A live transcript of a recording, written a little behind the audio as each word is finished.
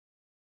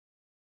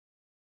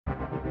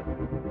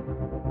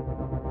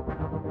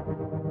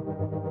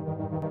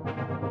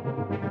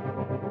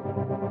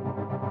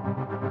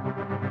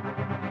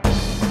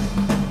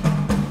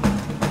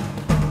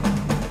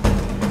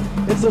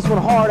Hits this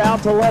one hard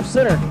out to left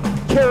center.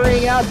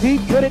 Carrying out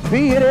deep, could it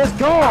be? It is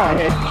gone.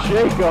 And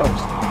Jacobs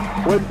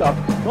with the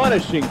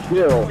punishing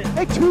kill.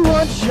 A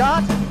 2-run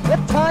shot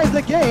that ties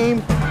the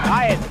game.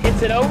 Hyatt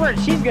hits it over, and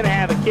she's going to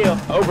have a kill.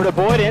 Over to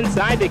Boyd,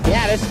 inside to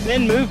Gaddis.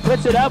 Spin move,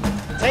 puts it up,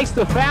 takes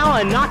the foul,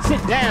 and knocks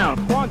it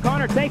down. Quan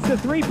Connor takes the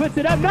three, puts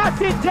it up,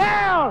 knocks it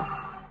down!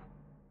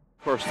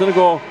 For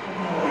Senegal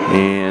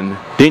and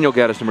Daniel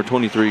Gaddis, number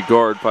 23,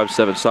 guard,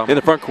 5'7", sophomore. In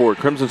the front court,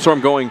 Crimson Storm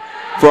going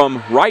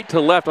from right to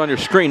left on your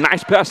screen.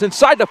 Nice pass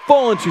inside to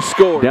Full, and she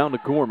scored. Down to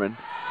Gorman.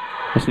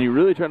 So you're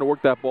really trying to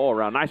work that ball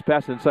around. Nice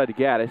pass inside to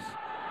Gaddis.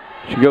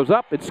 She goes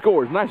up and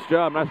scores. Nice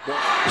job. Nice ball.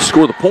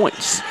 Score the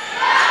points.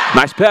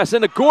 Nice pass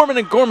into Gorman,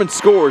 and Gorman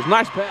scores.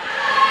 Nice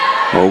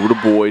pass. Over to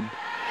Boyd.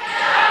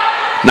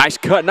 Nice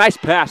cut. Nice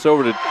pass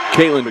over to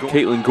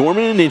Caitlin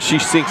Gorman, and she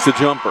sinks the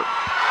jumper.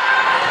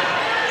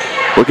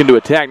 Looking to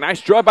attack.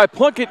 Nice drive by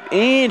Plunkett,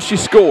 and she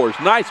scores.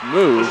 Nice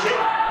move.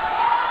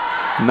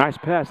 Nice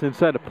pass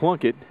inside to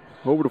Plunkett.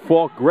 Over to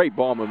Falk. Great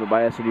ball movement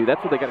by SNU.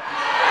 That's what they got.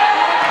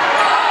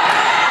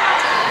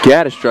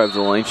 Gaddis drives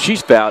the lane.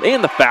 She's fouled,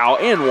 and the foul,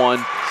 and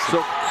one.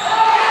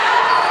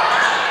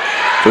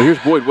 So here's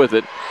Boyd with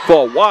it.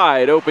 Fall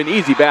wide open,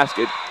 easy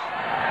basket.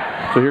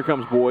 So here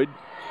comes Boyd.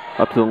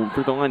 Up to the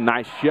free throw line.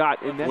 Nice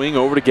shot. In that wing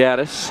over to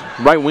Gaddis.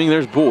 Right wing,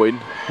 there's Boyd.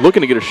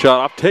 Looking to get a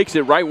shot off. Takes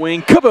it right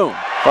wing. Kaboom!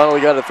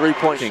 Finally got a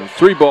three-point.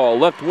 Three ball,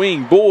 left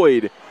wing.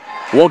 Boyd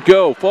won't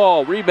go.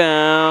 Fall,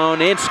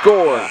 rebound, and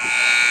score.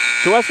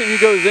 So SMU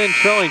goes in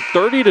trailing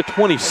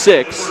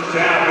 30-26.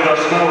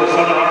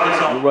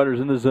 The runners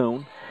in the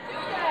zone.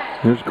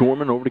 There's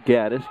Gorman over to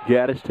Gaddis.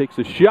 Gaddis takes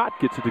a shot,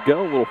 gets it to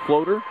go. A little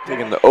floater.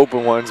 Taking the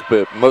open ones,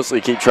 but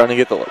mostly keep trying to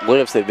get the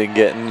layups they've been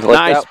getting.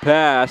 Like nice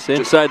pass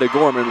inside to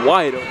Gorman.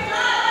 Wide open.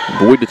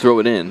 Boyd to throw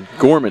it in.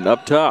 Gorman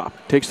up top.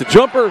 Takes the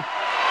jumper.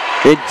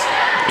 It's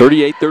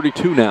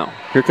 38-32 now.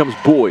 Here comes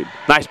Boyd.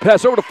 Nice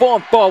pass over to Fall,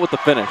 and Fall with the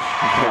finish.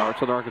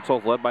 Southern Arkansas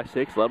is led by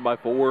 6, led by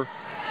 4,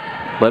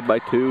 led by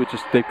 2. It's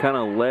just they've kind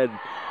of led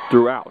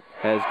throughout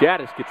as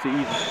Gaddis gets the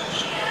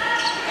easy.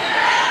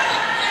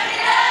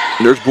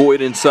 There's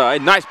Boyd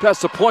inside. Nice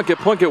pass to Plunkett.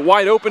 Plunkett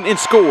wide open and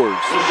scores.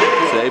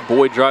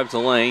 Boyd drives the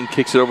lane,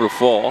 kicks it over to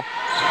Fall.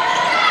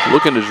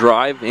 Looking to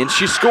drive, and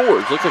she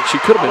scores. Looks like she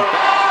could have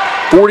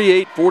been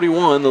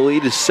 48-41. The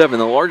lead is 7.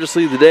 The largest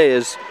lead of the day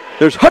is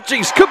there's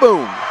Hutchings.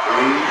 Kaboom!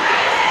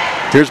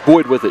 Here's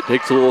Boyd with it.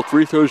 Takes a little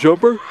free throw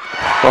jumper.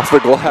 Off the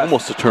glass.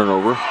 Almost a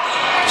turnover.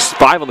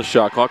 5 on the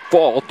shot clock.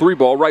 Fall,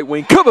 3-ball, right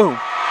wing. Kaboom!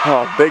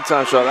 Oh, big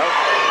time shot out.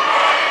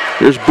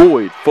 Here's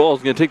Boyd.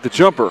 Fall's going to take the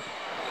jumper.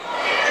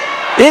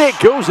 And it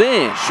goes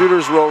in.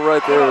 Shooters roll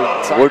right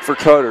there. Look for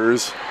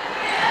cutters.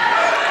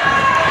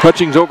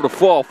 Hutchings over to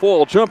Fall.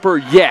 Fall jumper,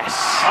 yes.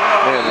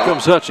 Here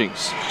comes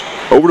Hutchings.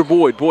 Over to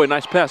Boyd. Boyd,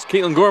 nice pass.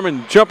 Caitlin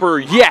Gorman, jumper,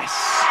 yes.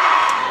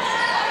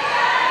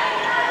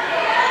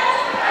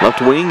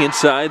 Left wing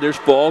inside. There's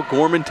Fall.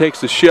 Gorman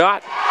takes the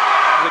shot.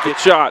 Good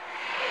shot.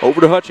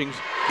 Over to Hutchings.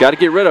 Got to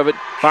get rid of it.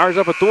 Fires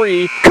up a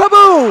 3.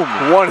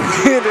 Kaboom!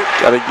 One-handed.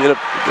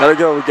 Gotta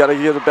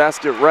get a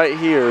basket right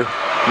here.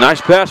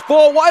 Nice pass.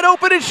 Fall wide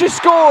open, and she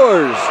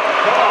scores.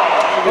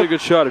 Get a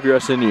good shot if you're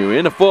SNU.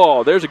 In the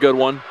Fall. There's a good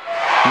one.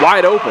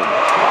 Wide open.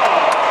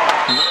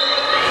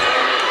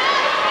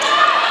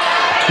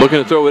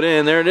 Looking to throw it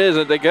in. There it is.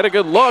 They get a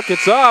good look.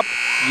 It's up.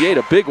 Yet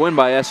a big win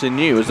by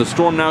SNU as the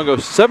Storm now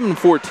goes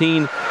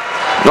 7-14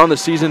 on the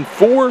season,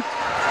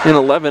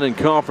 4-11 in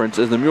conference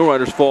as the Mule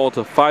Riders fall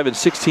to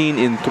 5-16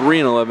 and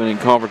 3-11 in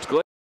conference.